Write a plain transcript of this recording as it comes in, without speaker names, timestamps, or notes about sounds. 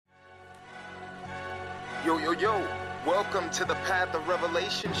Yo, yo, yo, welcome to the Path of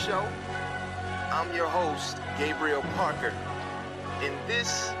Revelation show. I'm your host, Gabriel Parker, and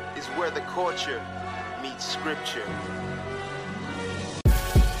this is where the culture meets scripture.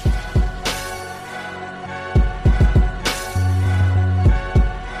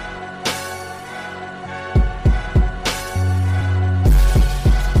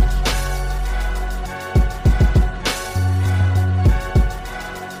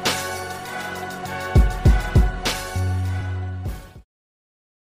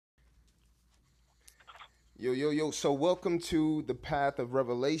 Yo, so welcome to the Path of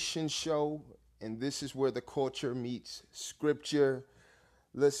Revelation show, and this is where the culture meets scripture.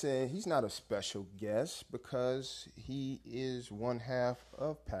 Listen, he's not a special guest because he is one half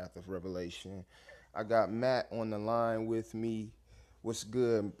of Path of Revelation. I got Matt on the line with me. What's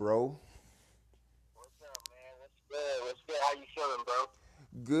good, bro? What's up, man? What's good? What's good? How you feeling, bro?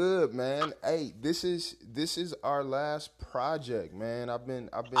 Good, man. Hey, this is our last project, man. I know.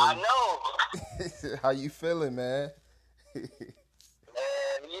 How you feeling, man? And it's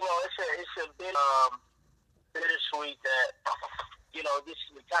a bit bittersweet that this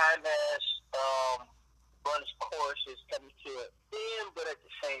the time has run its course, is coming to an end, but at the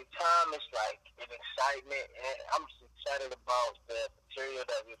same time it's like an excitement, and I'm just excited about the material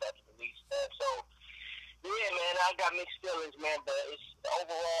that we've got to release, man. So yeah, man, I got mixed feelings, man, but it's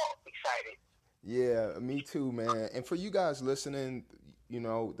overall excited. Yeah, me too, man. And for you guys listening,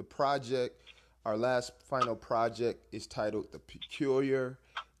 the project, our last final project is titled The Peculiar.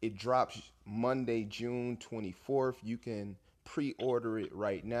 It drops Monday, June 24th. You can pre-order it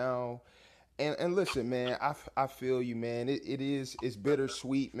right now. And listen, man, I feel you, man. It's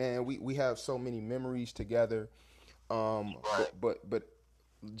bittersweet, man. We have so many memories together. Right. But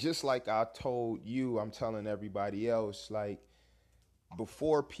just like I told you, I'm telling everybody else, like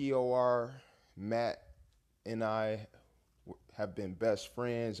before POR, Matt and I have been best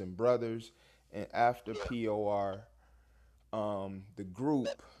friends and brothers, and after POR, the group,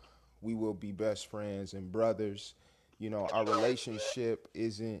 we will be best friends and brothers. Our relationship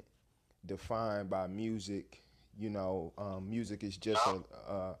isn't defined by music. Music is just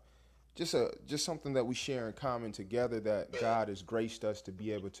something that we share in common together, that God has graced us to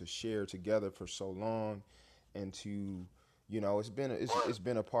be able to share together for so long, and to it's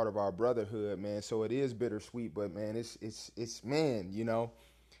been a part of our brotherhood, man. So it is bittersweet, but man, it's man,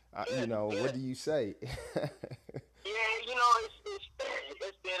 what do you say? Yeah,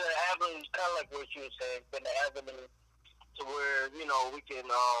 it's been an avenue, kind of like what you were saying. It's been an avenue to where we can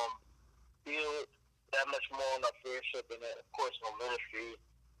build that much more on our friendship and of course on ministry.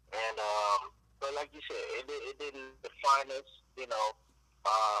 And but like you said, it didn't define us.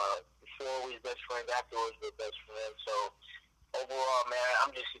 Before we was best friends, afterwards we were best friends. So overall, man,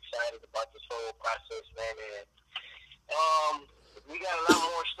 I'm just excited about this whole process, man. And we got a lot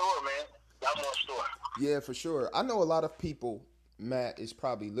more in store, man. A lot more in store. Yeah, for sure. I know a lot of people, Matt, is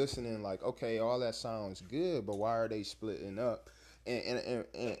probably listening like, okay, all that sounds good, but why are they splitting up?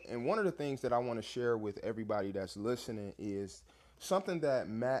 And one of the things that I want to share with everybody that's listening is something that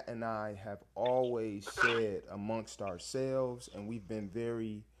Matt and I have always said amongst ourselves, and we've been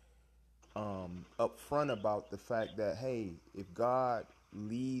very upfront about the fact that, hey, if God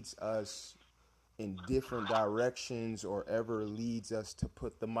leads us in different directions or ever leads us to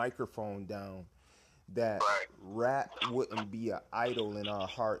put the microphone down, that Right. rap wouldn't be an idol in our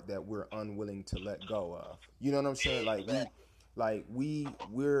heart that we're unwilling to let go of. You know what I'm saying?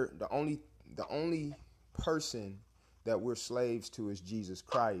 We're the only person that we're slaves to is Jesus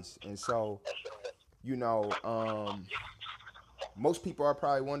Christ. And so, you know, most people are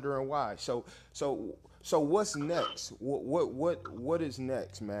probably wondering why. So what's next? What is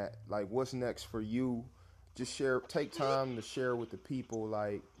next, Matt? Like, what's next for you? Just take time to share with the people,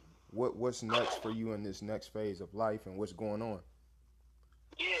 like, what's next for you in this next phase of life and what's going on.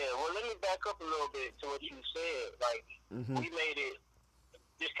 Yeah, well, let me back up a little bit to what you said. Like, we made it,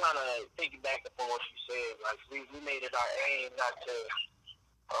 just kind of piggyback upon what you said. Like, we made it our aim not to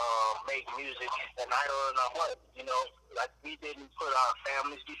make music an idol in our heart. Like, we didn't put our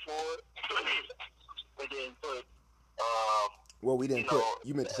families before it. We didn't put, Well, we didn't put.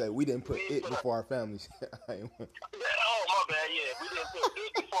 You meant to say we didn't put it before our families. Oh, my bad. Yeah, we didn't put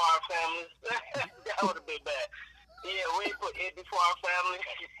it before our families. That would have been bad. Yeah, we didn't put it before our families.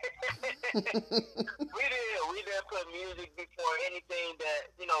 We didn't put music before anything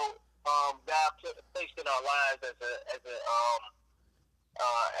that God placed in our lives as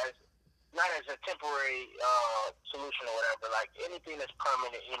not as a temporary solution or whatever. Like anything that's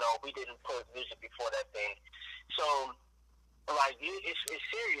permanent, we didn't put music before that thing. So like it's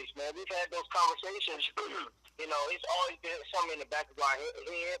serious, man. man, we've had those conversations. You know, it's always been something in the back of our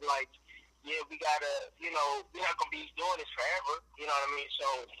head, like, yeah, we gotta, you know, we're not gonna be doing this forever. You know what I mean? So,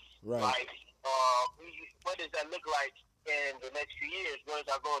 Right. like, what does that look like in the next few years? What is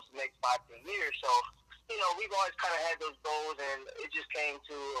our goals for the next 5, 10 years? So, you know, we've always kind of had those goals, and it just came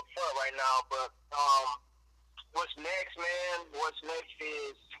to a front right now. But what's next, man? What's next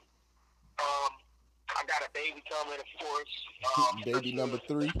is I got a baby coming, of course. Baby number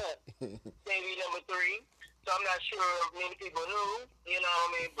 3. Baby number 3. So I'm not sure if many people knew, you know what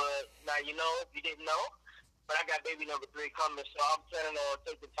I mean? But now you know if you didn't know. But I got baby number 3 coming, so I'm planning on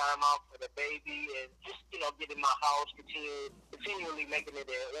taking time out for the baby and just, you know, getting my house continually making it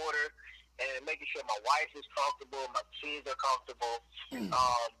in order and making sure my wife is comfortable, my kids are comfortable.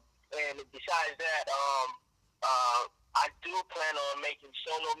 And besides that, I do plan on making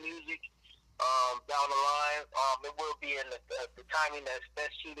solo music down the line. It will be in the timing that's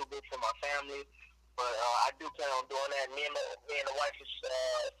best suitable for my family. But I do plan on doing that. Me and the wife is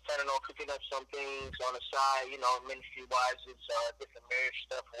planning on cooking up some things on the side, you know, ministry-wise. It's different marriage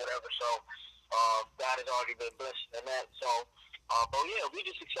stuff or whatever. So God has already been blessed in that. So, but yeah, we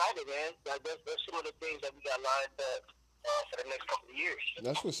just excited, man. Like, that's some of the things that we got lined up for the next couple of years.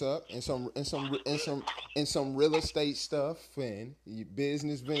 That's what's up. And some real estate stuff and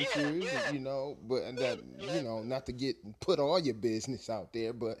business ventures, you know. But that, you know, not to put all your business out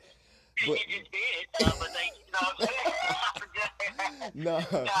there, but. You just did, but like, you know what I'm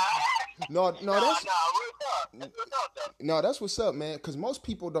saying? That's what's up, man. Because most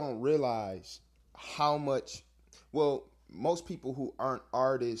people don't realize how much. Well, most people who aren't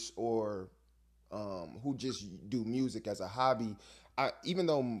artists or who just do music as a hobby, even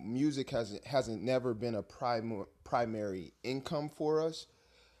though music hasn't never been a primary income for us.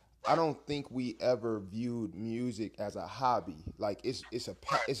 I don't think we ever viewed music as a hobby. Like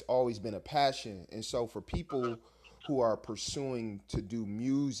it's always been a passion. And so for people who are pursuing to do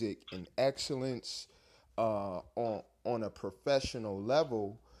music in excellence on a professional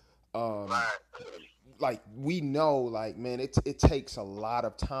level, like we know, like, man, it takes a lot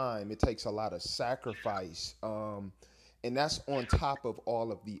of time. It takes a lot of sacrifice. And that's on top of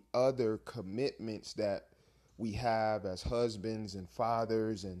all of the other commitments that we have as husbands and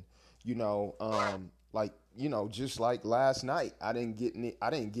fathers, and you know, like, you know, just like last night, I didn't get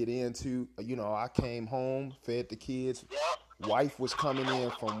into, you know, I came home, fed the kids, wife was coming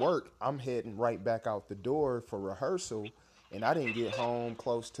in from work, I'm heading right back out the door for rehearsal, and I didn't get home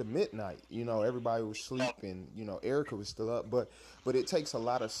close to midnight. You know, everybody was sleeping, you know, Erica was still up, but it takes a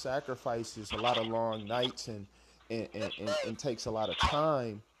lot of sacrifices, a lot of long nights, and takes a lot of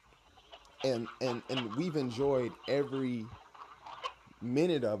time. And we've enjoyed every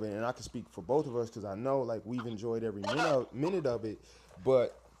minute of it, and I can speak for both of us because I know, like, we've enjoyed every minute of it.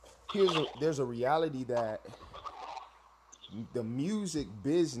 But there's a reality that the music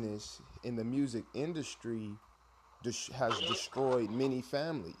business in the music industry has destroyed many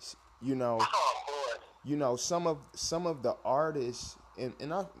families. You know, some of the artists,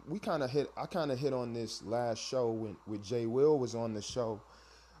 and I kind of hit on this last show when Jay Will was on the show.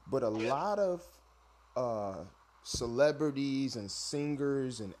 But a lot of celebrities and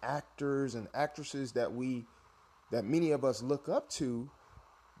singers and actors and actresses that many of us look up to,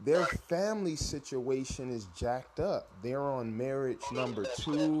 their family situation is jacked up. They're on marriage number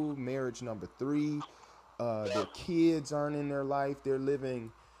 2, marriage number 3. Their kids aren't in their life. They're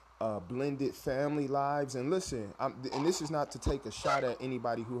living blended family lives. And listen, and this is not to take a shot at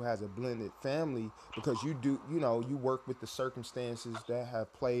anybody who has a blended family, because you work with the circumstances that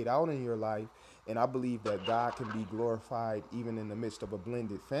have played out in your life. And I believe that God can be glorified even in the midst of a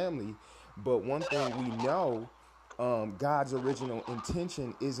blended family. But one thing we know, God's original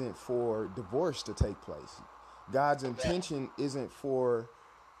intention isn't for divorce to take place. God's intention isn't for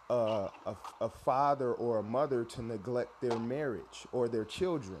a father or a mother to neglect their marriage or their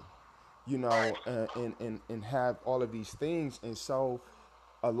children, you know, and have all of these things. And so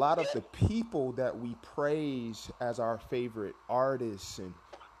a lot of the people that we praise as our favorite artists and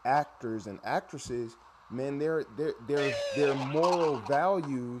actors and actresses, man, their moral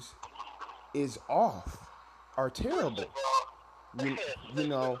values is off, are terrible, you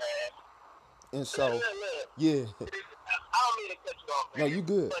know. And so, yeah. I don't mean to cut you off, man. No, you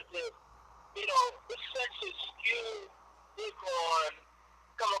good. But, you know, it's such a skewed look on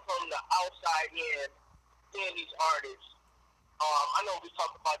coming from the outside in, seeing these artists. I know we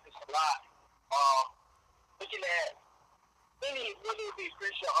talk about this a lot. Looking at whether it be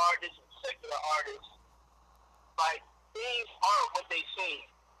Christian artists or secular artists, like, things aren't what they seem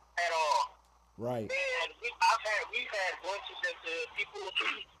at all. Right. And we've had glimpses into people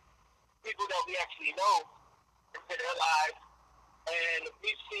what we actually know into their lives, and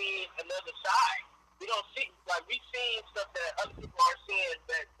we've seen another side. We don't see, like, we've seen stuff that other people are seeing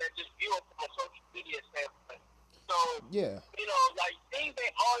that just view it from a social media standpoint. So, Yeah. you know, like, things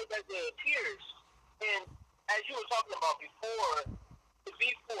ain't always as it appears. And as you were talking about before, to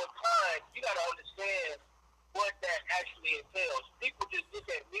be full time, you got to understand what that actually entails. People just look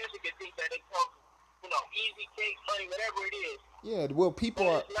at music and think that it comes, you know, easy cake, money, whatever it is. Yeah, well, people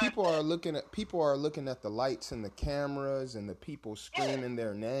are looking at the lights and the cameras and the people screaming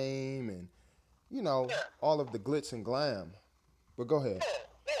their name and, you know, all of the glitz and glam. But go ahead.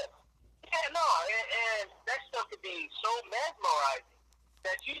 Yeah, no, and that stuff could be so mesmerizing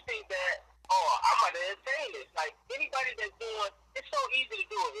that you think that, oh, I'm going to entertain this. Like, anybody that's doing, it's so easy to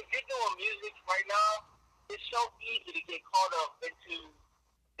do it. If you're doing music right now, it's so easy to get caught up into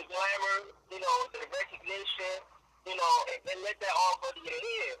the glamour, you know, the recognition, you know, and let that all go to your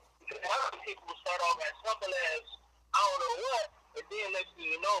head. Because a lot of people start off as simple as, I don't know what, and then next thing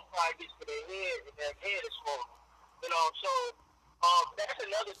you know, probably gets to their head, and their head is swollen. You know, so that's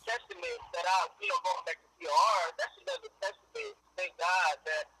another testament that going back to POR, that's another testament, thank God,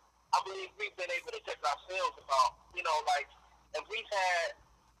 that I believe we've been able to check ourselves about, you know, like, if we've had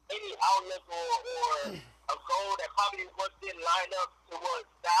any outlook or a goal that probably didn't line up to what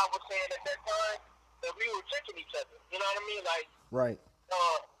God was saying at that time, that we were checking each other. You know what I mean? Like, right.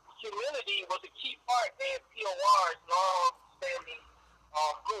 Humility was a key part in POR's long-standing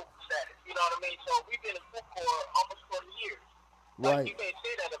group status. You know what I mean? So we've been in group for almost 20 years. Right. Like, you can't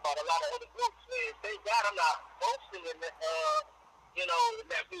say that about a lot of other groups. And thank God I'm not boasting in that, you know,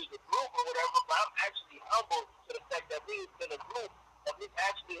 that we was a group or whatever, but I'm actually humbled to the fact that we've been a group, that we've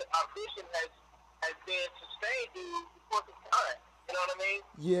actually, our vision has been sustained through the course of time. You know what I mean?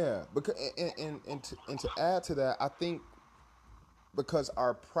 Yeah, because and to add to that, I think because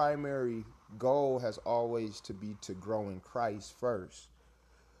our primary goal has always to be to grow in Christ first.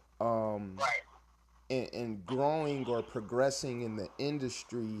 Right. And growing or progressing in the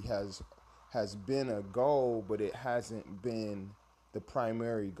industry has been a goal, but it hasn't been the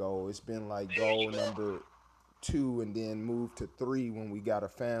primary goal. It's been like goal number 2, and then move to 3 when we got a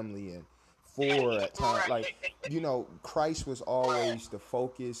family, and 4 at times. Like, you know, Christ was always the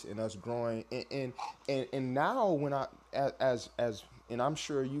focus in us growing. And now when as and I'm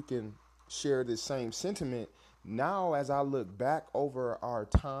sure you can share this same sentiment. Now, as I look back over our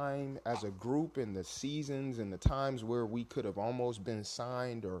time as a group and the seasons and the times where we could have almost been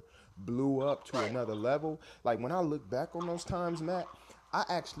signed or blew up to another level, like when I look back on those times, Matt, I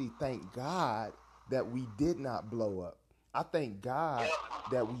actually thank God that we did not blow up. I thank God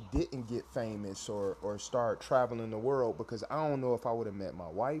that we didn't get famous or start traveling the world, because I don't know if I would have met my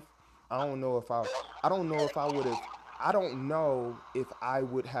wife. I don't know if I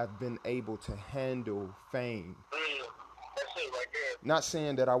would have been able to handle fame. That's it right there. Not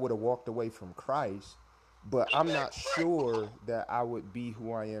saying that I would have walked away from Christ, but I'm not sure that I would be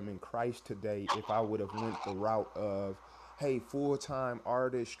who I am in Christ today if I would have went the route of, hey, full-time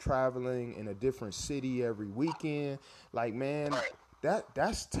artist traveling in a different city every weekend. Like, man,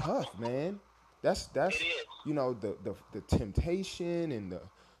 that's tough, man. That's you know, the temptation and the,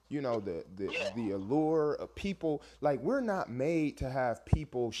 you know, the allure of people. Like, we're not made to have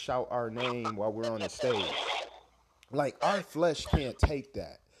people shout our name while we're on a stage. Like, our flesh can't take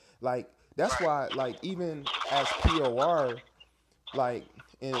that. Like, that's why, like, even as POR, like,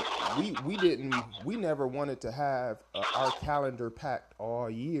 and we never wanted to have our calendar packed all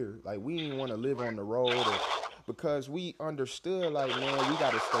year. Like, we didn't want to live on the road, because we understood, like, man, we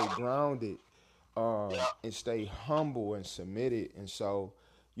got to stay grounded and stay humble and submitted. And so,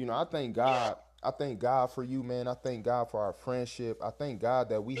 you know, I thank God. I thank God for you, man. I thank God for our friendship. I thank God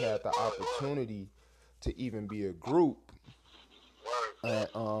that we had the opportunity to even be a group,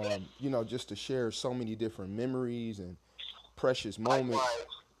 and you know, just to share so many different memories and precious moments.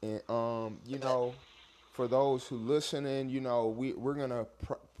 And you know, for those who listening, you know, we're gonna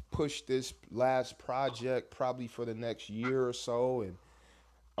push this last project probably for the next year or so, and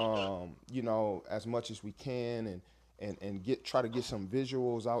you know, as much as we can, and try to get some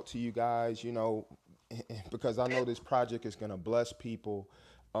visuals out to you guys, you know, because I know this project is gonna bless people.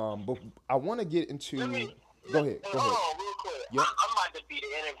 But I want to get into. Go ahead. Hold on, real quick. Yep. I'm about to be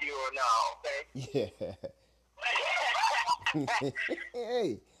the interviewer now. Okay. Yeah.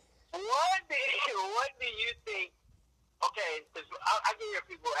 Hey. What do you think? Okay, because I can hear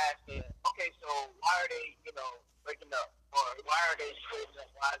people asking, okay, so why are they, you know, breaking up, or why are they splitting up?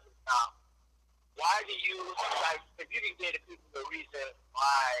 Why is it now? Why do you, like, if you can get people the reason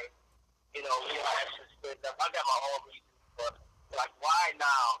why, you know, we are actually splitting up? I got my own reasons, but, like, why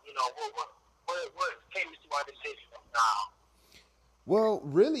now? You know, now? Well,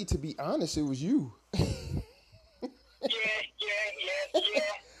 really, to be honest, it was you. Yeah.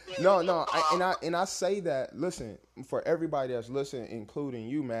 No, I say that. Listen, for everybody that's listening, including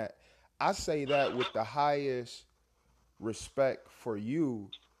you, Matt, I say that with the highest respect for you.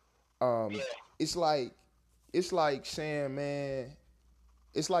 Yeah. It's like saying, man,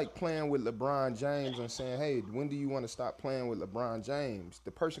 it's like playing with LeBron James and saying, hey, when do you want to stop playing with LeBron James?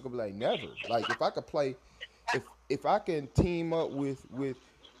 The person could be like, never. Like if I could play, if I can team up with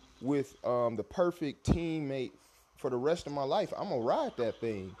the perfect teammate for the rest of my life, I'm gonna ride that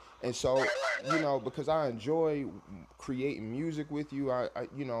thing. And so, Right. because I enjoy creating music with you,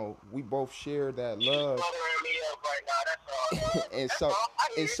 we both share that You just love. buttering me up right now. That's all. and That's so all. I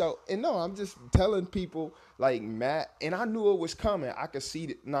hear it. and no, I'm just telling people like Matt, and I knew it was coming. I could see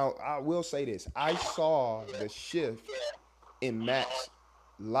it. Now I will say this: I saw the shift Yeah. in Matt's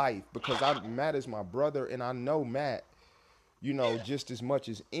life because Matt is my brother, and I know Matt, Yeah. just as much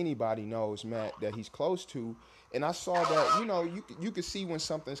as anybody knows Matt that he's close to. And I saw that, you could see when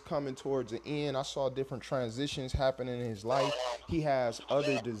something's coming towards the end. I saw different transitions happening in his life. He has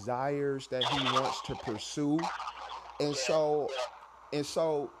other desires that he wants to pursue. And so Yeah. and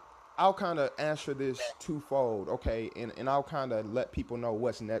so I'll kind of answer this twofold, okay? And I'll kind of let people know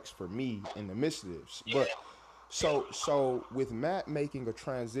what's next for me in the midst of this. But so with Matt making a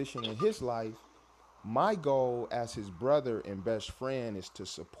transition in his life, my goal as his brother and best friend is to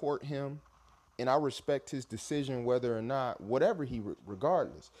support him, and I respect his decision whether or not whatever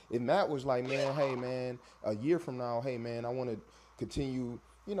regardless. If Matt was like, man, hey man, a year from now, hey man, I want to continue,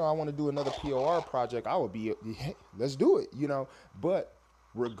 I want to do another POR project, I would be, hey, let's do it, But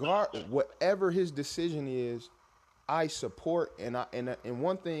whatever his decision is, I support, and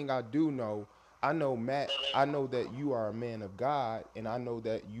one thing I do know, I know Matt, I know that you are a man of God, and I know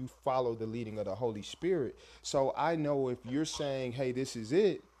that you follow the leading of the Holy Spirit. So I know if you're saying, "Hey, this is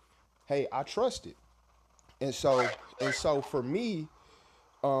it," hey, I trust it. And so for me,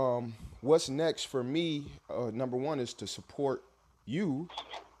 what's next for me? Number one is to support you,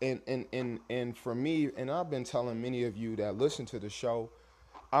 and for me, and I've been telling many of you that listen to the show,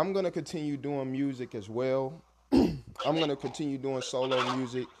 I'm gonna continue doing music as well. I'm gonna continue doing solo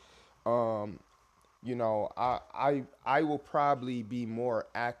music. Um, I will probably be more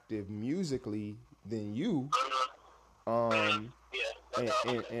active musically than you. Um,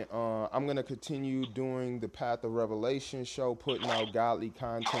 Yeah. I'm gonna continue doing the Path of Revelation show, putting out godly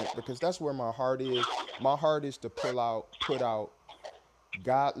content because that's where my heart is. My heart is to put out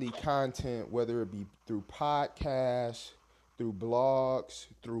godly content, whether it be through podcasts, through blogs,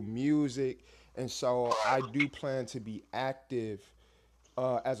 through music. And so I do plan to be active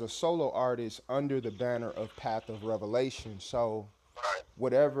as a solo artist under the banner of Path of Revelation. So Right.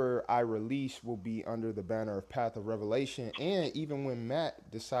 whatever I release will be under the banner of Path of Revelation. And even when Matt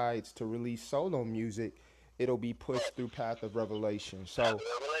decides to release solo music, it'll be pushed through Path of Revelation. So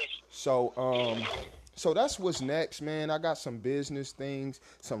Revelation. so um so that's what's next, man. I got some business things,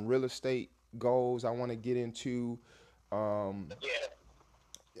 some real estate goals I want to get into. Um Yeah.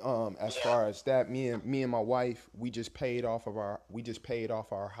 as Yeah. far as that, me and my wife, we just paid off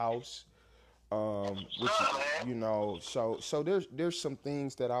our house. Which Oh, man. so there's some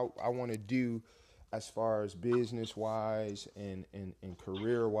things that I want to do as far as business wise and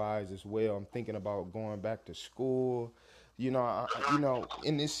career wise as well. I'm thinking about going back to school,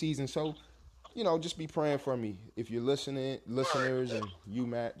 in this season. So just be praying for me. If you're listening, listeners, Right. and you,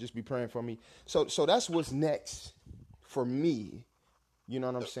 Matt, just be praying for me. So that's what's next for me. You know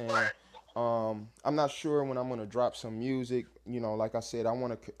what I'm saying? Right. I'm not sure when I'm gonna drop some music. Like I said, I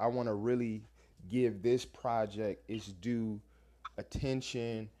wanna really give this project its due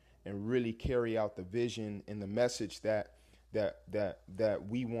attention and really carry out the vision and the message that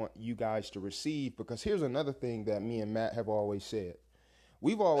we want you guys to receive. Because here's another thing that me and Matt have always said.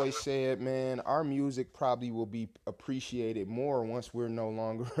 We've always said, man, our music probably will be appreciated more once we're no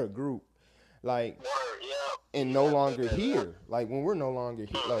longer a group. Like, Word. Yeah. and no Yeah. longer here. Like when we're no longer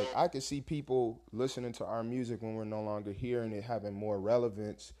here, like I could see people listening to our music when we're no longer here, and it having more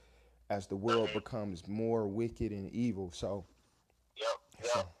relevance as the world becomes more wicked and evil. So, Yep.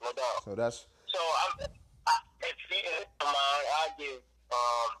 so, Yep. No doubt. so that's So if you don't mind, I give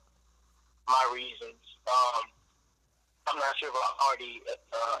my reasons. I'm not sure if I already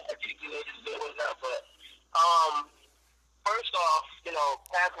articulated it with that, but first off,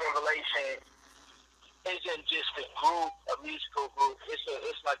 Path of Revelation isn't just a group, a musical group.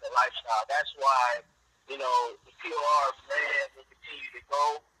 It's like a lifestyle. That's why the POR brand will continue to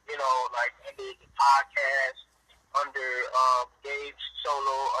go. Like under the podcast, under Dave's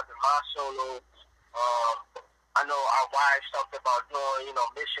solo, under my solo. I know our wives talked about doing,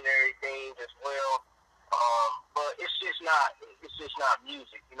 missionary things as well. But it's just not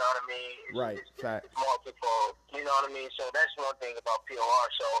music. You know what I mean? Right. It's multiple. You know what I mean? So that's one thing about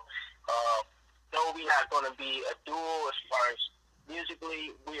POR. So, though we're not going to be a duo as far as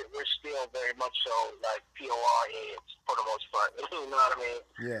musically, we're still very much so like POR heads for the most part. You know what I mean?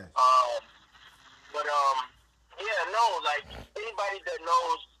 Yeah. But yeah, no, like anybody that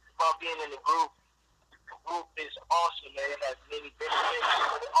knows about being in the group is awesome, man. It has many benefits.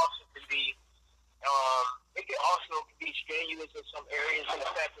 It also can be, it can also be strenuous in some areas in the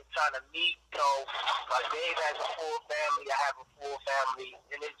fact of trying to meet. So, Dave has a full family, I have a full family,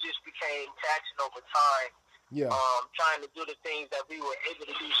 and it just became taxing over time. Yeah. Trying to do the things that we were able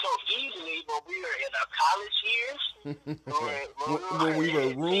to do so easily when we were in our college years. when we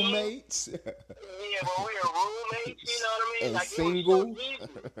were roommates. Yeah, when we were roommates, you know what I mean? And like single. It was so easy.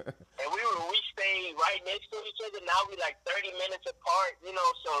 And we stayed right next to each other. Now we like 30 minutes apart,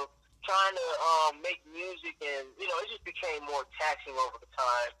 so trying to make music and, it just became more taxing over the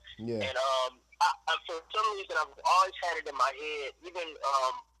time. Yeah. And I, for some reason, I've always had it in my head, even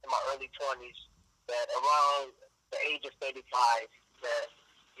in my early 20s, that around the age of 35, that,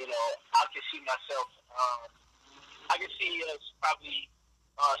 I could see myself, I could see us probably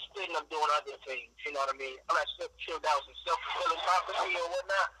splitting up doing other things, you know what I mean? I'm not sure that was a self-fulfilling prophecy or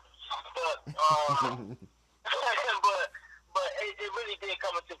whatnot, but but it really did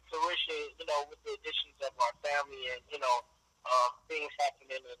come into fruition, with the additions of our family and, things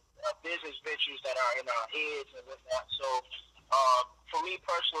happening and business ventures that are in our heads and whatnot. So, for me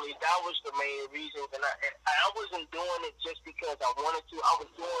personally, that was the main reason, and I wasn't doing it just because I wanted to. I was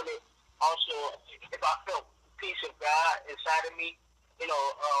doing it also if I felt peace of God inside of me,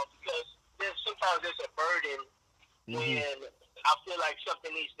 because sometimes there's a burden when I feel like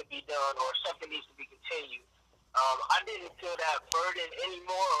something needs to be done or something needs to be continued. I didn't feel that burden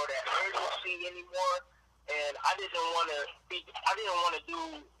anymore or that urgency anymore, and I didn't want to do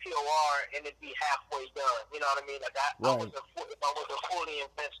POR and it be halfway done. You know what I mean? Like if I wasn't fully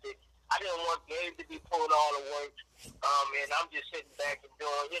invested, I didn't want Gabe to be pulling all the work, and I'm just sitting back and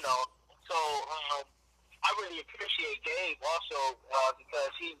doing, So I really appreciate Gabe also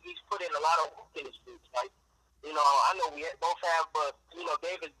because he's put in a lot of work in his group. Like, I know we both have, but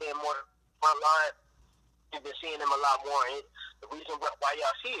Gabe has been more front line. You've been seeing him a lot more. And the reason why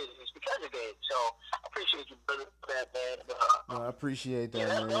y'all see it is because of Gabe. So I appreciate you, brother, for that, man. I appreciate that,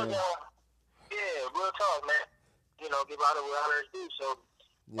 man. Real talk, man. Give out of what others do. So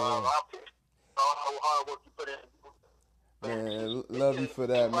I appreciate all the hard work you put in. Man, love you for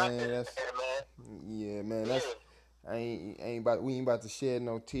that, man. That's we ain't about to shed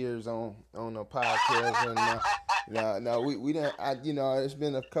no tears on no podcast. No, we didn't. It's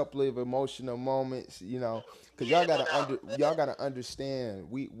been a couple of emotional moments, because y'all gotta understand.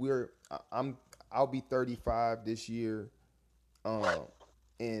 I'll be 35 this year,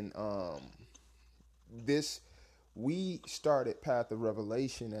 and we started Path of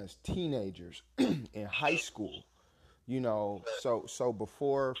Revelation as teenagers in high school. So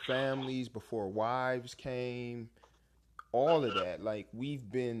before families, before wives came, all of that, like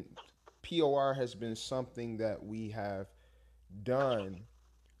POR has been something that we have done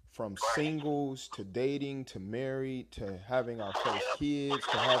from singles to dating to married to having our first kids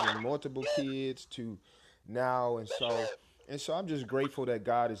to having multiple kids to now. And so I'm just grateful that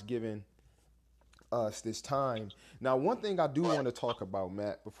God has given us this time. Now, one thing I do want to talk about,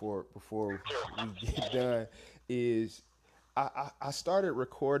 Matt, before we get done is I started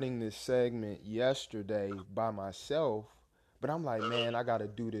recording this segment yesterday by myself, but I'm like, man, I got to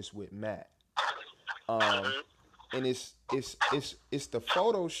do this with Matt. And it's the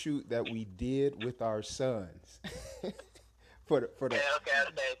photo shoot that we did with our sons. for the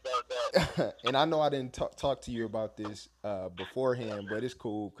and I know I didn't talk to you about this beforehand, but it's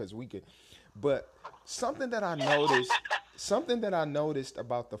cool because we could. But something that I noticed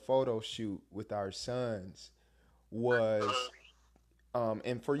about the photo shoot with our sons was,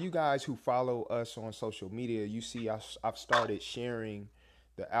 and for you guys who follow us on social media, you see I've started sharing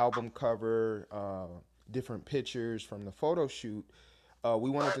the album cover, different pictures from the photo shoot. We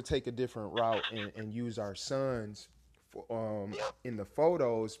wanted to take a different route and use our sons in the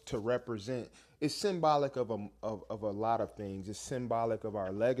photos to represent. It's symbolic of a lot of things. It's symbolic of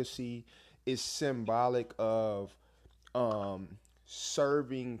our legacy. It's symbolic of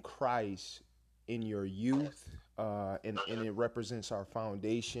serving Christ in your youth, and it represents our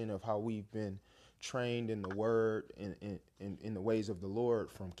foundation of how we've been trained in the Word and in the ways of the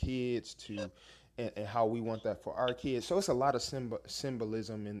Lord from kids to. and how we want that for our kids. So it's a lot of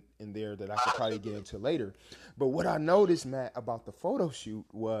symbolism in there that I could probably get into later. But what I noticed, Matt, about the photo shoot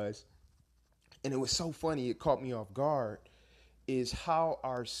was, and it was so funny, it caught me off guard, is how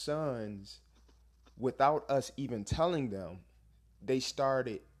our sons, without us even telling them, they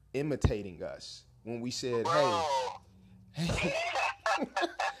started imitating us when we said, hey,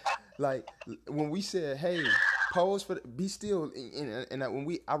 like when we said, hey, pose for be still, and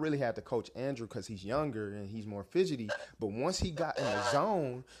I really had to coach Andrew because he's younger and he's more fidgety. But once he got in the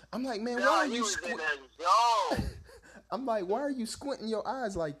zone, I'm like, man, why are you I'm like, why are you squinting your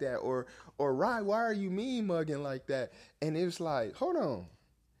eyes like that? Or Rye, why are you mean mugging like that? And it was like, hold on,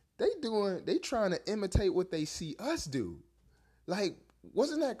 they trying to imitate what they see us do. Like,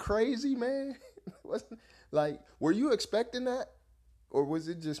 wasn't that crazy, man? Like, were you expecting that, or was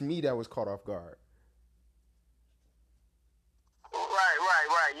it just me that was caught off guard? Right.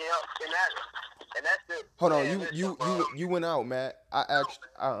 Yeah, and that's the. Hold on, you went out, Matt. I asked,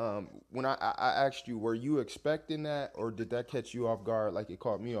 when I asked you, were you expecting that, or did that catch you off guard, like it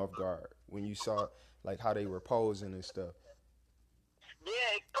caught me off guard when you saw like how they were posing and stuff?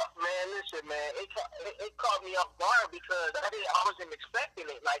 Yeah, listen, man, it caught me off guard because I wasn't expecting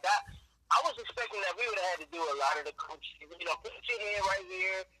it. Like I was expecting that we would have had to do a lot of the coaching. You know, put your hand right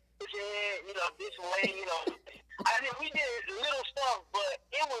here, put your hand, you know, this way. You know, we did little stuff, but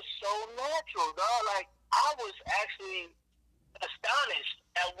it was so natural, dog. Like I was actually astonished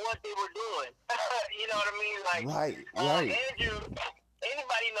at what they were doing. You know what I mean? Like, right. Andrew.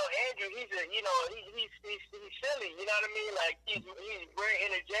 Anybody know Andrew? He's silly. You know what I mean? Like he's very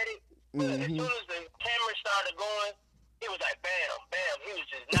energetic. But as soon as the camera started going, it was like bam, bam. He was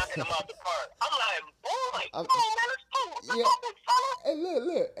just knocking them out the park. I'm like, boy, come on, man, let's go, big fella. Hey,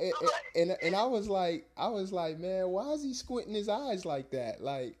 look, and I was like, man, why is he squinting his eyes like that?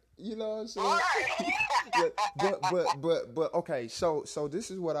 Like, you know what I'm saying? Right. but okay, so this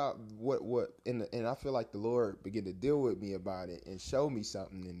is what and I feel like the Lord began to deal with me about it and show me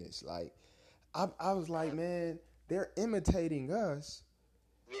something in this. Like, I was like, man, they're imitating us,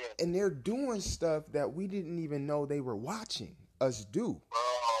 and they're doing stuff that we didn't even know they were watching us do.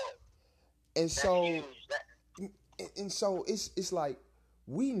 And so, it's like,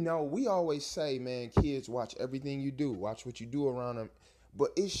 we always say, man, kids, watch everything you do, watch what you do around them.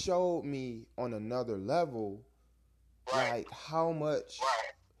 But it showed me on another level, like how much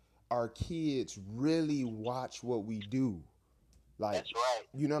our kids really watch what we do. Like, that's right.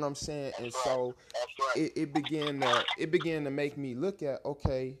 You know what I'm saying? That's and right. So that's right. it began to make me look at,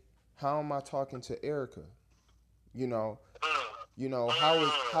 okay, how am I talking to Erica? You know,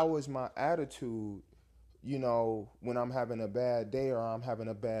 how is my attitude? You know, when I'm having a bad day or I'm having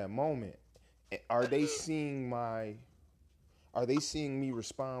a bad moment, are they seeing me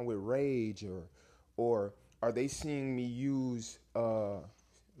respond with rage, or are they seeing me use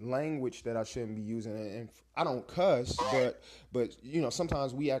language that I shouldn't be using? And I don't cuss, but you know,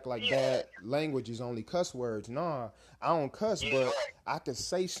 sometimes we act like bad language is only cuss words. Nah, I don't cuss, but I could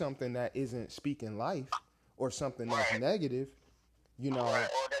say something that isn't speaking life or something that's negative, you know. Or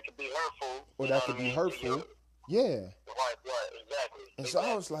that could be hurtful. Or that could be hurtful. Yeah. Right, exactly. And so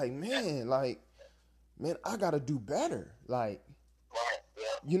I was like, man, I gotta do better. Like,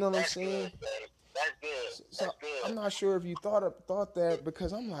 you know what I'm saying? That's good. So That's good. I'm not sure if you thought that,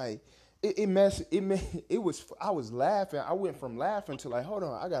 because I'm like, I was laughing. I went from laughing to like, hold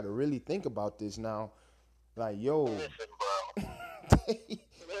on, I gotta really think about this now. Like, yo. Listen, bro. You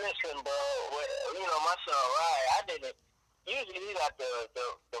know, my son, Ryan, I didn't. Usually he got the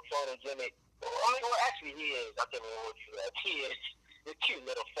photogenic. I mean, well, actually he is. I can't remember what you like. He is the cute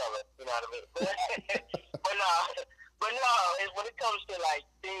little fella. You know what I mean? But no, when it comes to like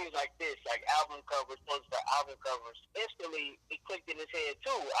things like this, like album covers, posts for album covers, instantly it clicked in his head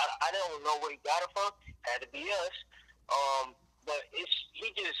too. I don't know where he got it from. It had to be us. But he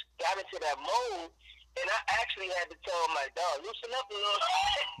just got into that mode, and I actually had to tell him, like, dog, loosen up a little.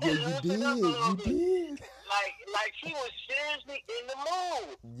 Yeah, you did. Like he was seriously in the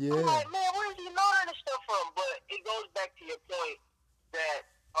mood. Yeah. I'm like, man, where does he know that stuff from? But it goes back to your point that,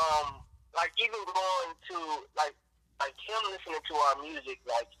 like, even going to like him listening to our music,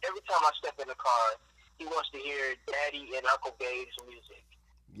 like every time I step in the car, he wants to hear Daddy and Uncle Gabe's music.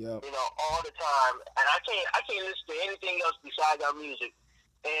 Yeah. You know, all the time, and I can't listen to anything else besides our music.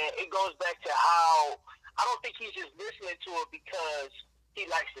 And it goes back to how I don't think he's just listening to it because he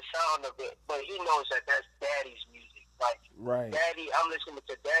likes the sound of it, but he knows that that's Daddy's music. Like, right. Daddy, I'm listening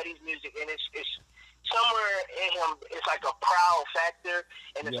to Daddy's music, and it's somewhere in him, it's like a proud factor,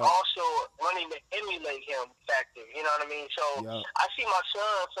 and it's Yeah. also wanting to emulate him factor. You know what I mean? So Yeah. I see my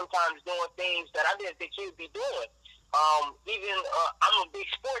son sometimes doing things that I didn't think he would be doing. Even I'm a big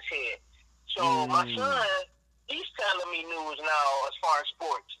sports head, so my son, he's telling me news now as far as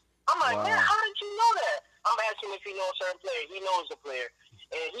sports. I'm like, Wow. man, how did you know that? I'm asking if he knows a certain player. He knows the player.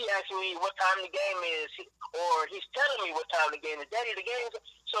 And he asking me what time the game is, or he's telling me what time the game is. Daddy, the game is.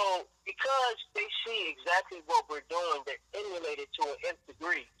 So because they see exactly what we're doing, they emulate it to an nth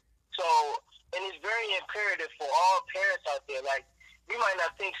degree. So, and it's very imperative for all parents out there. Like, we might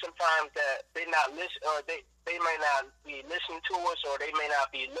not think sometimes that they're not listening, or they may not be listening to us, or they may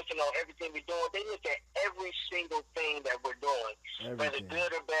not be looking on everything we're doing. They look at every single thing that we're doing, whether Everything.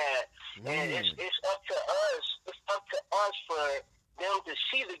 good or bad. And it's up to us. It's up to us for them to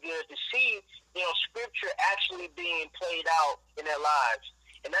see the good, to see, scripture actually being played out in their lives.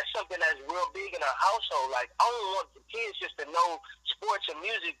 And that's something that's real big in our household. Like, I don't want the kids just to know sports and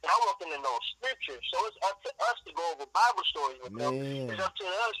music, but I want them to know scripture. So it's up to us to go over Bible stories with them. It's up to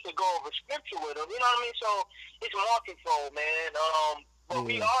us to go over scripture with them. You know what I mean? So it's multifold, man. But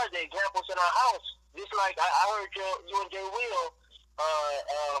we are the examples in our house. Just like I heard you and Jay Will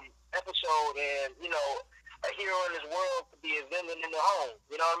episode, and, a hero in this world could be a villain in the home.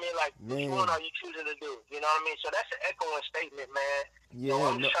 You know what I mean? Like, which one are you choosing to do? You know what I mean? So that's an echoing statement, man. Yeah, so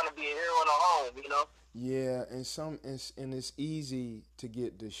I'm just trying to be a hero in the home, Yeah, and it's easy to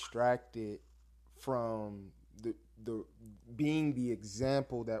get distracted from the being the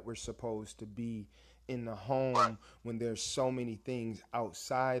example that we're supposed to be in the home when there's so many things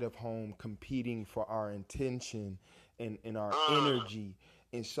outside of home competing for our attention and our energy.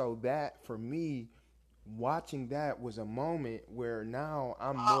 And so that, for me, watching that was a moment where now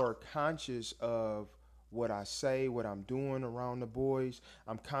I'm more conscious of what I say, what I'm doing around the boys.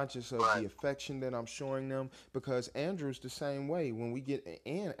 I'm conscious of the affection that I'm showing them, because Andrew's the same way. When we get,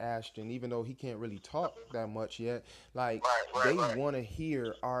 and Ashton, even though he can't really talk that much yet, like, they want to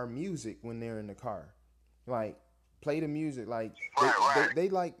hear our music when they're in the car. Like, play the music. Like, they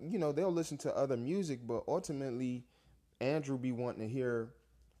like, they'll listen to other music, but ultimately Andrew be wanting to hear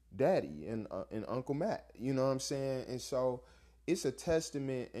Daddy and Uncle Matt, you know what I'm saying? And so it's a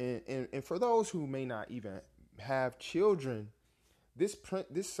testament, and for those who may not even have children, this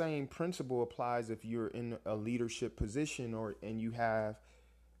same principle applies if you're in a leadership position, and you have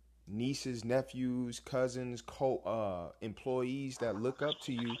nieces, nephews, cousins, employees that look up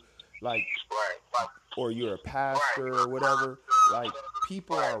to you, like, or you're a pastor or whatever. Like,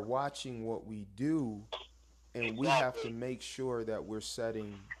 people are watching what we do, and we have to make sure that we're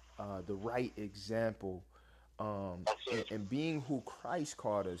setting the right example, and being who Christ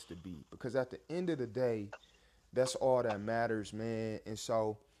called us to be. Because at the end of the day, that's all that matters, man. And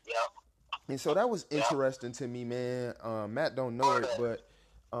so that was interesting to me, man. Matt don't know it, but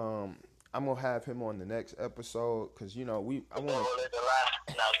I'm gonna have him on the next episode, because I want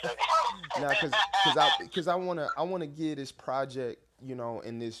because I want to get this project,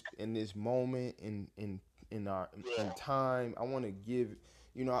 in this moment in time. I want to give.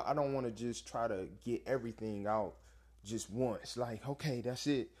 I don't want to just try to get everything out just once. Like, okay, that's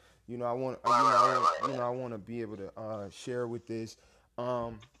it. I want to be able to share with this.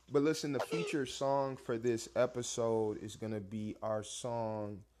 But listen, the featured song for this episode is gonna be our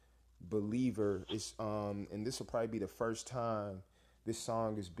song "Believer." It's and this will probably be the first time this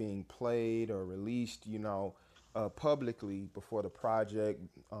song is being played or released, publicly before the project.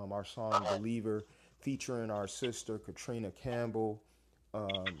 Our song "Believer," featuring our sister Katrina Campbell.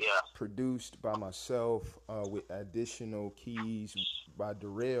 Produced by myself, with additional keys by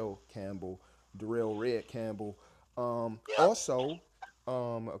Darrell Red Campbell. Also,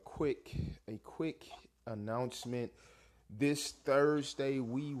 a quick announcement. This Thursday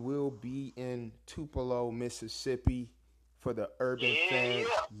we will be in Tupelo, Mississippi, for the Urban Family.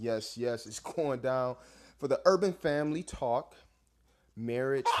 Yes, it's going down for the Urban Family Talk,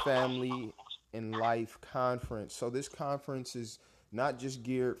 Marriage, Family, and Life Conference. So this conference is not just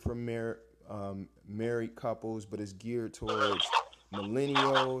geared for married couples, but it's geared towards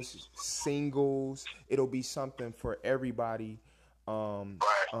millennials, singles. It'll be something for everybody,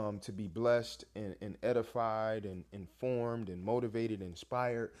 to be blessed and edified and informed and motivated,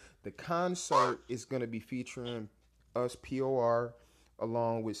 inspired. The concert is going to be featuring us, POR,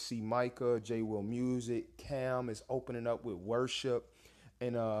 along with C. Micah, J. Will Music. Cam is opening up with worship,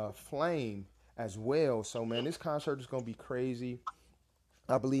 and Flame as well. So, man, this concert is going to be crazy.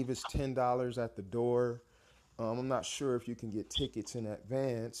 I believe it's $10 at the door. I'm not sure if you can get tickets in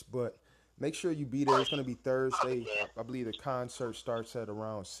advance, but make sure you be there. It's going to be Thursday. I believe the concert starts at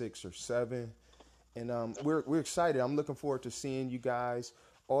around 6 or 7. And we're excited. I'm looking forward to seeing you guys.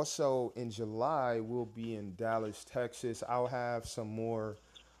 Also in July, we'll be in Dallas, Texas. I'll have some more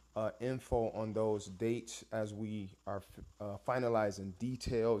info on those dates as we are finalizing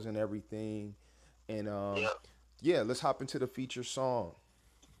details and everything. And Yeah. yeah, let's hop into the feature song.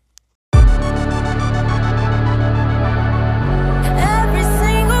 Every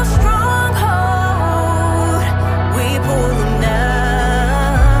single stronghold, we pull them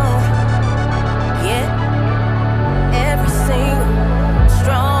down. Yeah, every single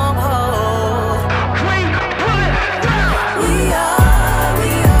stronghold. We pull it down. We are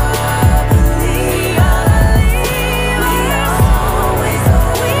believe. We always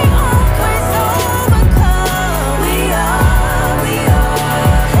overcome. We are,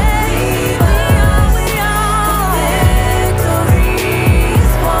 hey, we are. Victory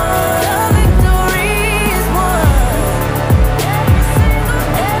is won. Victory is won.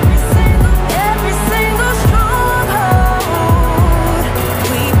 Every single stronghold,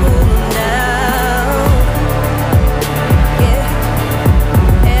 we pull them down. Yeah,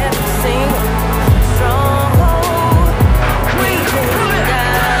 every single stronghold, we pull them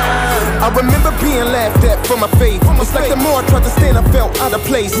down. I remember being laughed at for my faith. It's like the more I tried to stand, I felt out of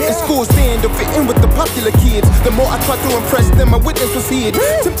place. In school stand to fit in with the popular kids. The more I tried to impress them, my witness was hid.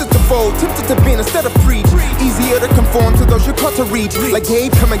 Tempted to fold, tempted to bend instead of preach. Easier to conform to those you're caught to reach. Like,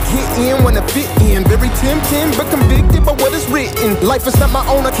 hey, come and get in, wanna fit in. Very tempting, but convicted by what is written. Life is not my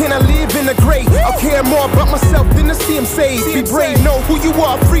own, I cannot live in the grave. I'll care more about myself than to see him saved. Be brave, know who you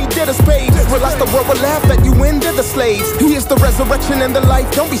are, free, dead as paid. Realize the world will laugh at you when they're the slaves. He is the resurrection and the life,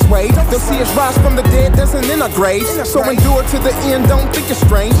 don't be swayed. They'll see us rise from the dead, dancing in our graves. So endure to the end, don't think it's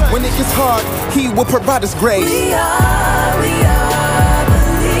strange. When it gets hard, he will provide his grace. We are believe.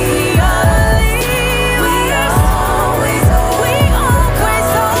 We always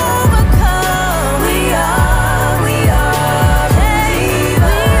overcome. We are, hey,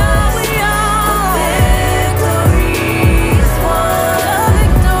 we are. Victory is won.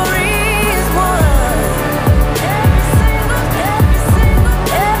 Victory is won.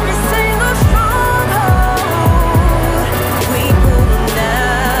 Every single stronghold, we pull them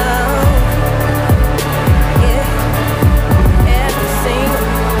down. Yeah, every single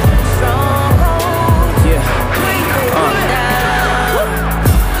stronghold, we pull them down.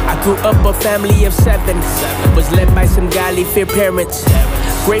 I grew up a family of seven. Was led by some godly fear parents.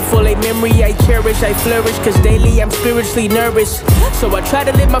 Grateful a memory I cherish, I flourish, cause daily I'm spiritually nourished. So I try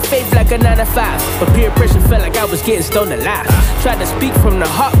to live my faith like a 9 to 5. But peer pressure felt like I was getting stoned alive. Try to speak from the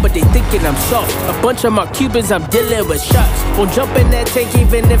heart, but they thinking I'm soft. A bunch of my Cubans, I'm dealing with shots. Won't jump in that tank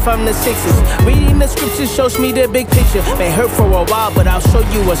even if I'm the Sixers. Reading the scriptures shows me the big picture. May hurt for a while, but I'll show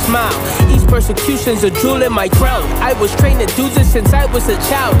you a smile. Each persecution's a jewel in my crown. I was trained to do this since I was a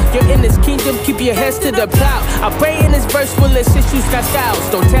child. You're in this kingdom, keep your heads to the plow. I pray in this verse will assist you, got styles.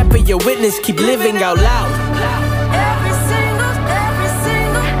 Don't tamper your witness, keep living out loud. Every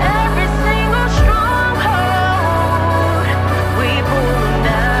single stronghold, we pull them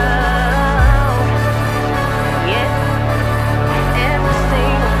down. Yeah, every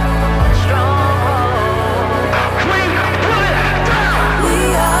single stronghold, we pull it down. We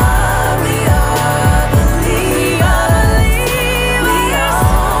are believe. We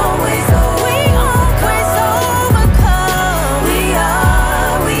always overcome. We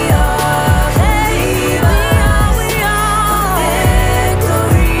are, hey, we are.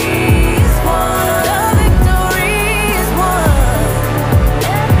 Victory is won. Victory is won.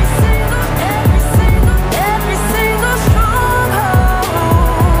 Every single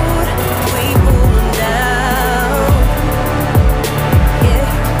stronghold, we pull them down. Yeah,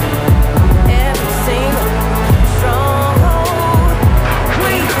 every single stronghold,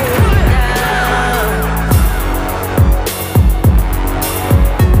 we pull them down.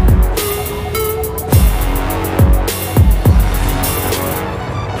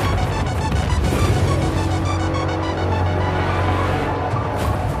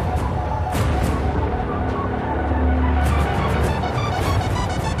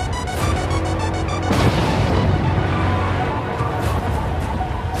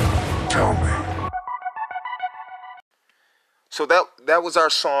 So that was our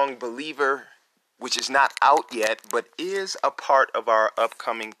song Believer, which is not out yet, but is a part of our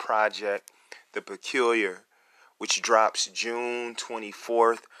upcoming project, The Peculiar, which drops June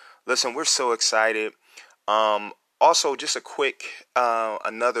 24th. Listen, we're so excited. Also, just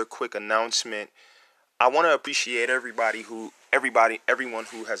another quick announcement. I want to appreciate everyone who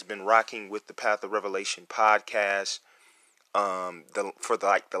has been rocking with the Path of Revelation podcast for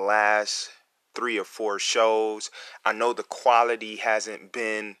the last 3 or 4 shows. I know the quality hasn't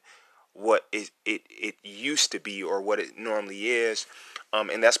been what it used to be or what it normally is.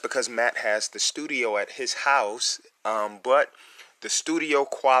 And that's because Matt has the studio at his house, but the studio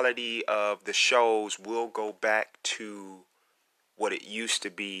quality of the shows will go back to what it used to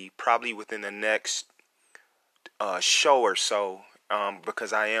be probably within the next show or so,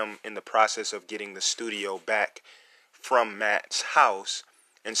 because I am in the process of getting the studio back from Matt's house.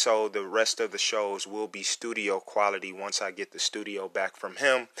 And so the rest of the shows will be studio quality once I get the studio back from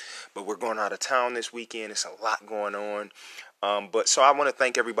him. But we're going out of town this weekend. It's a lot going on. But so I want to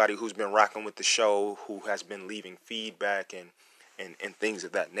thank everybody who's been rocking with the show, who has been leaving feedback and things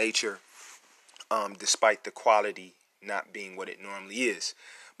of that nature, despite the quality not being what it normally is.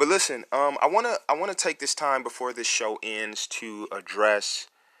 But listen, I wanna take this time before this show ends to address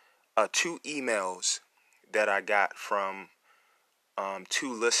 2 emails that I got from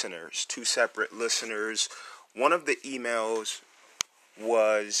 2 separate listeners. One of the emails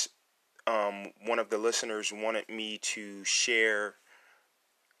was one of the listeners wanted me to share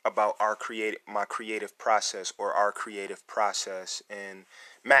about my creative process, and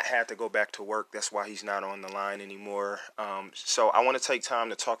Matt had to go back to work. That's why he's not on the line anymore. So I want to take time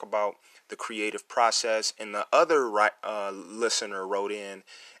to talk about the creative process. And the other listener wrote in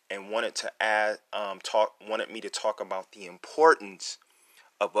and wanted me to talk about the importance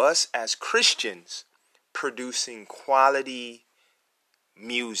of us as Christians producing quality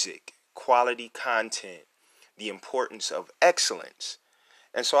music, quality content, the importance of excellence.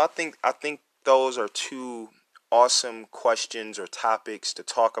 And so I think those are 2 awesome questions or topics to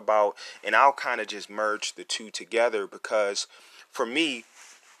talk about, and I'll kind of just merge the 2 together because for me,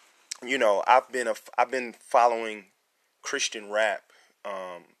 you know, I've been following Christian rap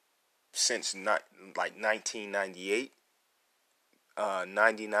since 1998,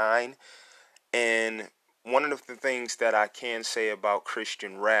 99, and one of the things that I can say about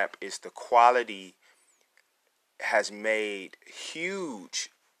Christian rap is the quality has made huge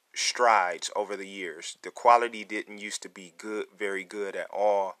strides over the years. The quality didn't used to be very good at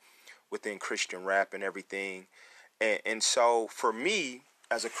all within Christian rap and everything. And so for me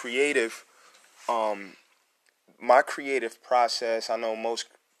as a creative, my creative process, I know most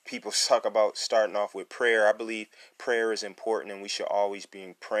people talk about starting off with prayer. I believe prayer is important and we should always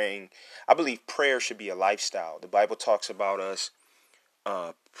be praying. I believe prayer should be a lifestyle. The Bible talks about us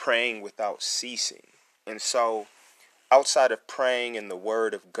praying without ceasing. And so outside of praying in the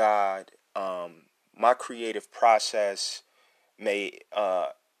Word of God, my creative process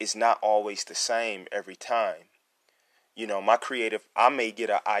is not always the same every time. You know, I may get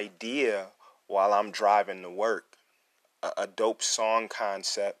an idea while I'm driving to work. A dope song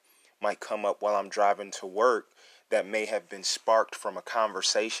concept might come up while I'm driving to work that may have been sparked from a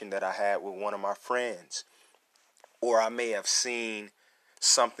conversation that I had with one of my friends. Or I may have seen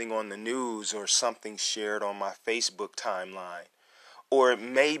something on the news or something shared on my Facebook timeline. Or it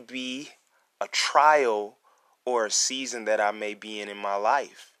may be a trial or a season that I may be in my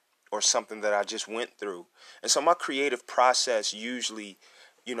life or something that I just went through. And so my creative process usually,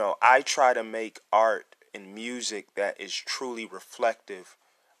 you know, I try to make art and music that is truly reflective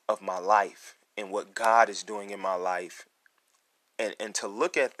of my life and what God is doing in my life. And to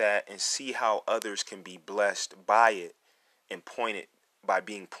look at that and see how others can be blessed by it and by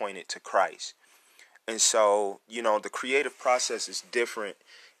being pointed to Christ. And so, you know, the creative process is different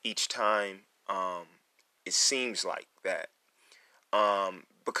each time. It seems like that.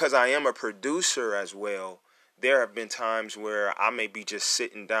 Because I am a producer as well, there have been times where I may be just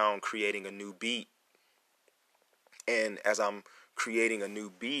sitting down creating a new beat. And as I'm creating a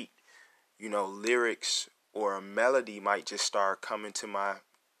new beat, you know, lyrics or a melody might just start coming into my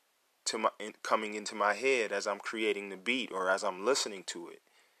head as I'm creating the beat or as I'm listening to it.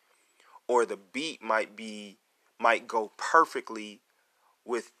 Or the beat might go perfectly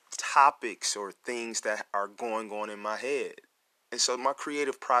with topics or things that are going on in my head. And so my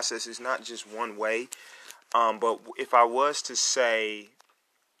creative process is not just one way. But if I was to say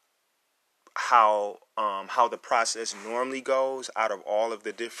how the process normally goes out of all of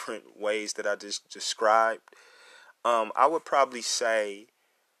the different ways that I just described, I would probably say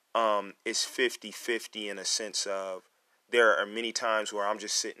it's 50-50 in a sense of there are many times where I'm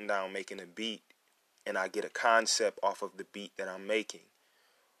just sitting down making a beat and I get a concept off of the beat that I'm making.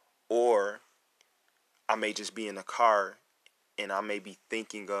 Or I may just be in the car and I may be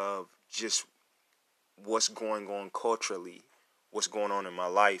thinking of just what's going on culturally, what's going on in my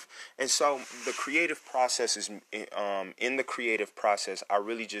life. And so the creative process is, in the creative process, I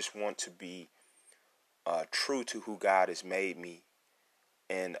really just want to be true to who God has made me.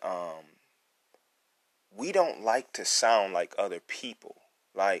 And we don't like to sound like other people.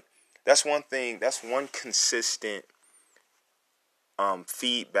 Like, that's one thing. That's one consistent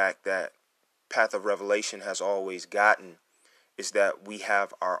feedback that Path of Revelation has always gotten, is that we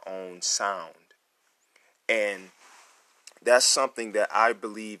have our own sound. And that's something that I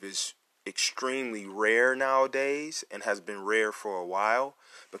believe is extremely rare nowadays, and has been rare for a while,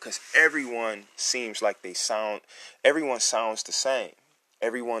 because everyone seems like everyone sounds the same.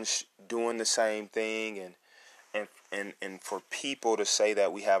 Everyone's doing the same thing, and for people to say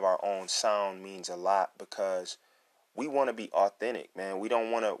that we have our own sound means a lot, because we want to be authentic, man. We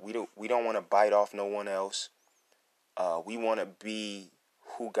don't want to bite off no one else. We want to be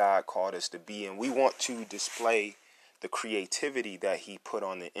who God called us to be, and we want to display the creativity that he put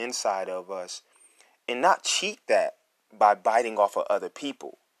on the inside of us, and not cheat that by biting off of other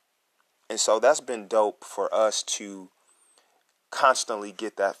people. And so that's been dope for us to constantly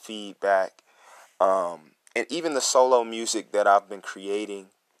get that feedback. And even the solo music that I've been creating,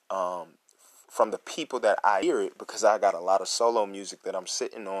 from the people that I hear it, because I got a lot of solo music that I'm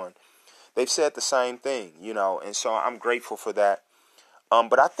sitting on, they've said the same thing, and so I'm grateful for that.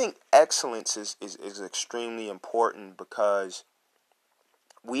 But I think excellence is extremely important, because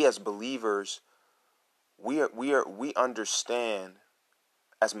we as believers, we understand,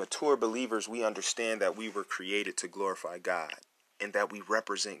 as mature believers, we understand that we were created to glorify God, and that we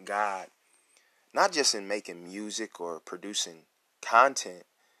represent God, not just in making music or producing content,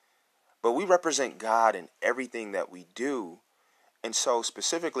 but we represent God in everything that we do. And so,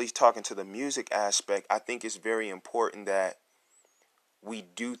 specifically talking to the music aspect, I think it's very important that we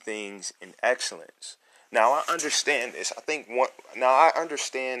do things in excellence. Now, I understand this. I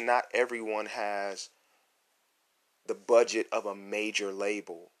understand not everyone has the budget of a major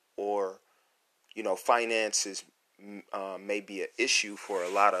label, or, finances may be an issue for a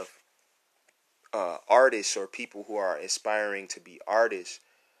lot of artists or people who are aspiring to be artists.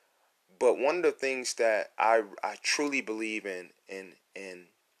 But one of the things that I truly believe in, and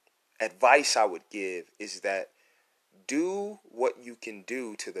advice I would give, is that do what you can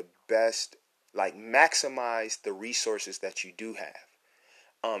do to the best, like maximize the resources that you do have.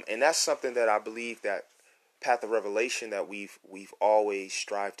 And that's something that I believe that Path of Revelation, that we've always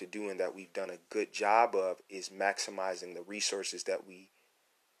strived to do, and that we've done a good job of, is maximizing the resources that we've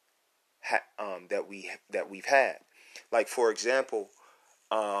had. Like, for example,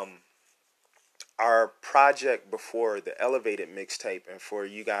 our project before the Elevated mixtape, and for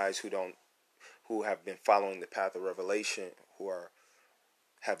you guys who have been following the Path of Revelation,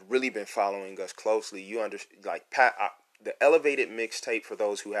 have really been following us closely, you understand. Like the Elevated mixtape, for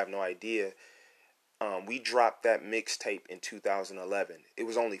those who have no idea, we dropped that mixtape in 2011. It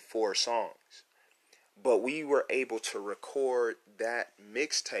was only 4 songs, but we were able to record that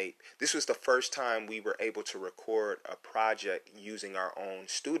mixtape. This was the first time we were able to record a project using our own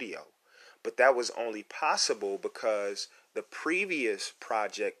studio. But that was only possible because the previous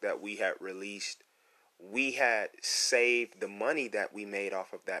project that we had released, we had saved the money that we made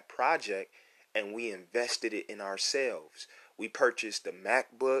off of that project, and we invested it in ourselves. We purchased the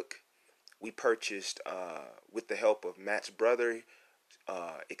MacBook. We purchased, with the help of Matt's brother,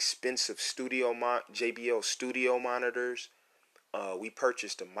 expensive JBL studio monitors. We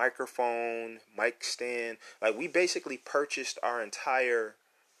purchased a microphone, mic stand. Like, we basically purchased our entire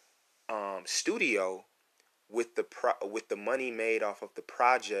studio with the money made off of the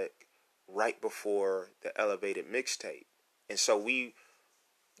project right before the Elevated mixtape. And so the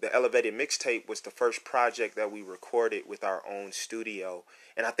Elevated mixtape was the first project that we recorded with our own studio.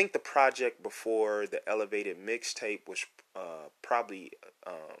 And I think the project before the Elevated mixtape was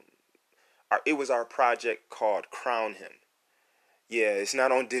it was our project called Crown Him. Yeah, it's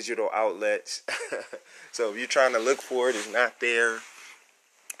not on digital outlets. So if you're trying to look for it, it's not there.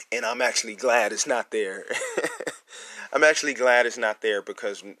 And I'm actually glad it's not there. I'm actually glad it's not there,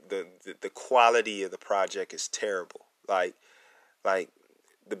 because the quality of the project is terrible. Like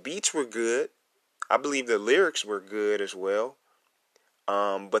the beats were good. I believe the lyrics were good as well.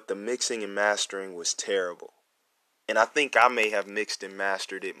 But the mixing and mastering was terrible. And I think I may have mixed and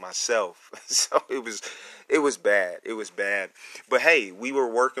mastered it myself. So it was bad. It was bad. But hey, we were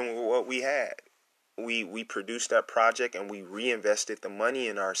working with what we had. We produced that project, and we reinvested the money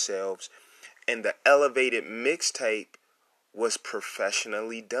in ourselves. And the Elevated mixtape was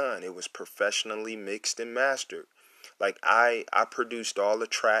professionally done. It was professionally mixed and mastered. Like, I produced all the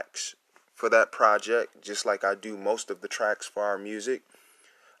tracks for that project, just like I do most of the tracks for our music.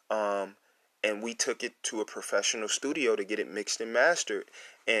 And we took it to a professional studio to get it mixed and mastered.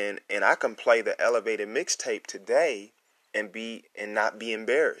 And I can play the Elevated mixtape today and not be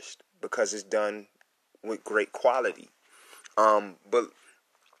embarrassed, because it's done with great quality. But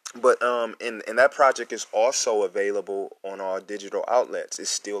But and that project is also available on all digital outlets. It's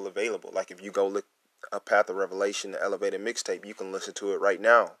still available. Like if you go look a Path of Revelation, the Elevated Mixtape, you can listen to it right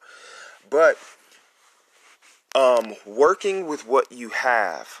now. But working with what you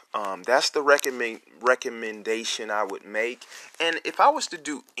have, that's the recommendation I would make. And if I was to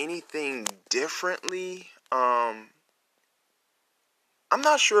do anything differently, I'm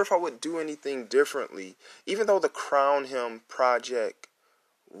not sure if I would do anything differently. Even though the Crown Him project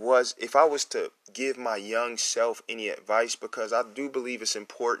was, if I was to give my young self any advice, because I do believe it's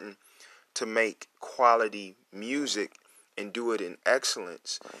important to make quality music and do it in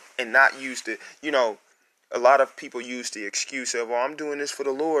excellence and not use the, a lot of people use the excuse of, well, I'm doing this for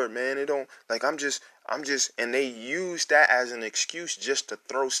the Lord, man. It don't, like, I'm just, and they use that as an excuse just to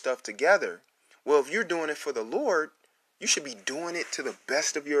throw stuff together. Well, if you're doing it for the Lord, you should be doing it to the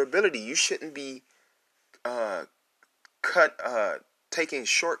best of your ability. You shouldn't be taking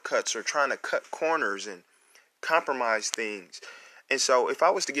shortcuts or trying to cut corners and compromise things. And so if I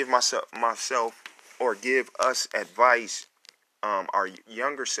was to give myself or give us advice, our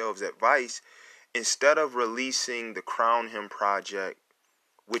younger selves advice, instead of releasing the Crown Him project,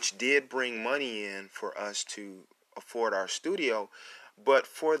 which did bring money in for us to afford our studio, but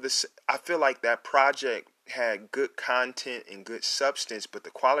I feel like that project had good content and good substance, but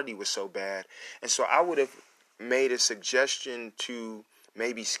the quality was so bad. And so I would have made a suggestion to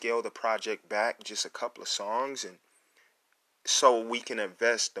maybe scale the project back just a couple of songs, and so we can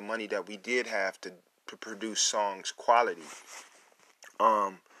invest the money that we did have to produce songs quality.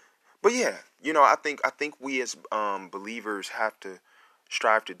 But yeah, I think we as believers have to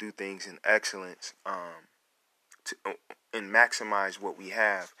strive to do things in excellence, and maximize what we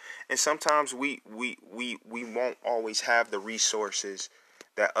have. And sometimes we won't always have the resources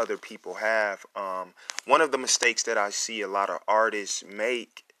that other people have. One of the mistakes that I see a lot of artists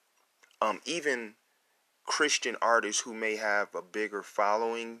make, even Christian artists who may have a bigger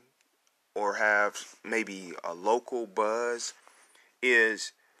following or have maybe a local buzz,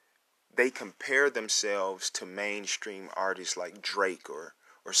 is they compare themselves to mainstream artists like Drake or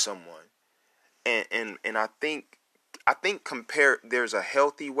someone. And I think there's a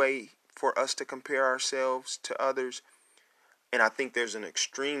healthy way for us to compare ourselves to others, and I think there's an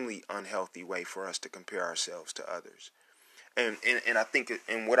extremely unhealthy way for us to compare ourselves to others. And I think,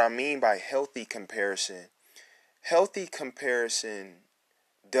 and what I mean by healthy comparison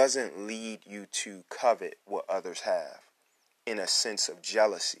doesn't lead you to covet what others have in a sense of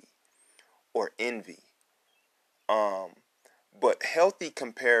jealousy or envy. But healthy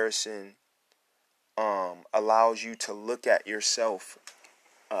comparison allows you to look at yourself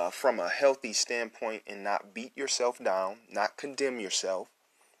from a healthy standpoint and not beat yourself down, not condemn yourself,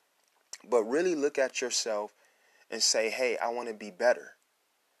 but really look at yourself and say, hey, I want to be better.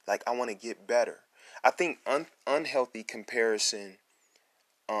 Like, I want to get better. I think unhealthy comparison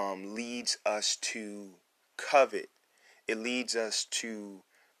leads us to covet. It leads us to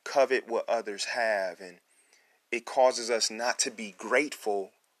covet what others have, and it causes us not to be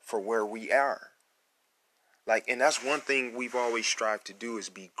grateful for where we are. Like, and that's one thing we've always strived to do, is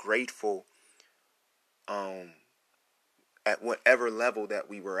be grateful at whatever level that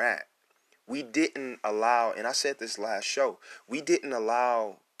we were at. We didn't allow, and I said this last show, we didn't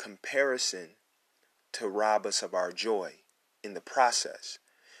allow comparison to rob us of our joy in the process.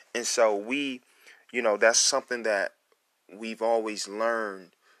 And so that's something that we've always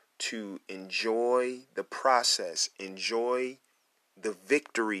learned, to enjoy the process, enjoy the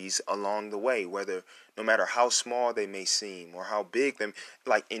victories along the way, no matter how small they may seem or how big them,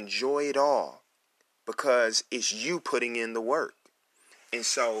 like, enjoy it all, because it's you putting in the work. And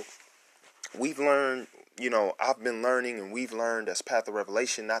so we've learned, I've been learning, and we've learned as Path of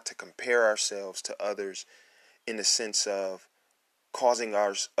Revelation, not to compare ourselves to others in the sense of causing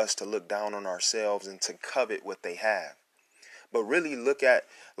us to look down on ourselves and to covet what they have. But really look at,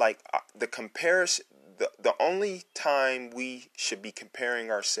 like, the comparison. The only time we should be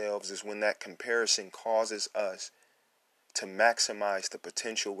comparing ourselves is when that comparison causes us to maximize the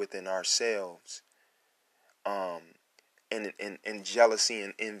potential within ourselves. And jealousy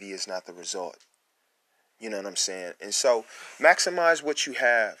and envy is not the result. You know what I'm saying? And so maximize what you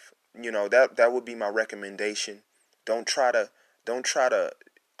have. That would be my recommendation. Don't try to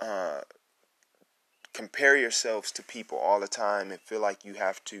compare yourselves to people all the time and feel like you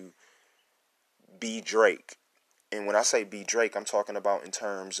have to be Drake. And when I say be Drake, I'm talking about in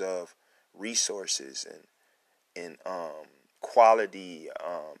terms of resources and quality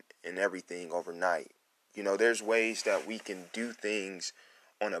and everything overnight. There's ways that we can do things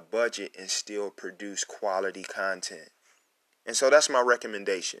on a budget and still produce quality content. And so that's my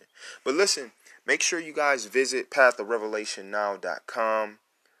recommendation. But listen, make sure you guys visit pathofrevelationnow.com.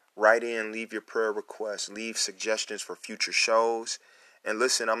 Write in, leave your prayer requests, leave suggestions for future shows. And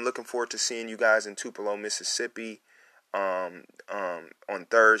listen, I'm looking forward to seeing you guys in Tupelo, Mississippi on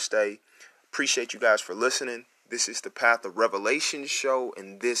Thursday. Appreciate you guys for listening. This is the Path of Revelation show,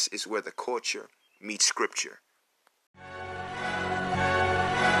 and this is where the culture meets scripture.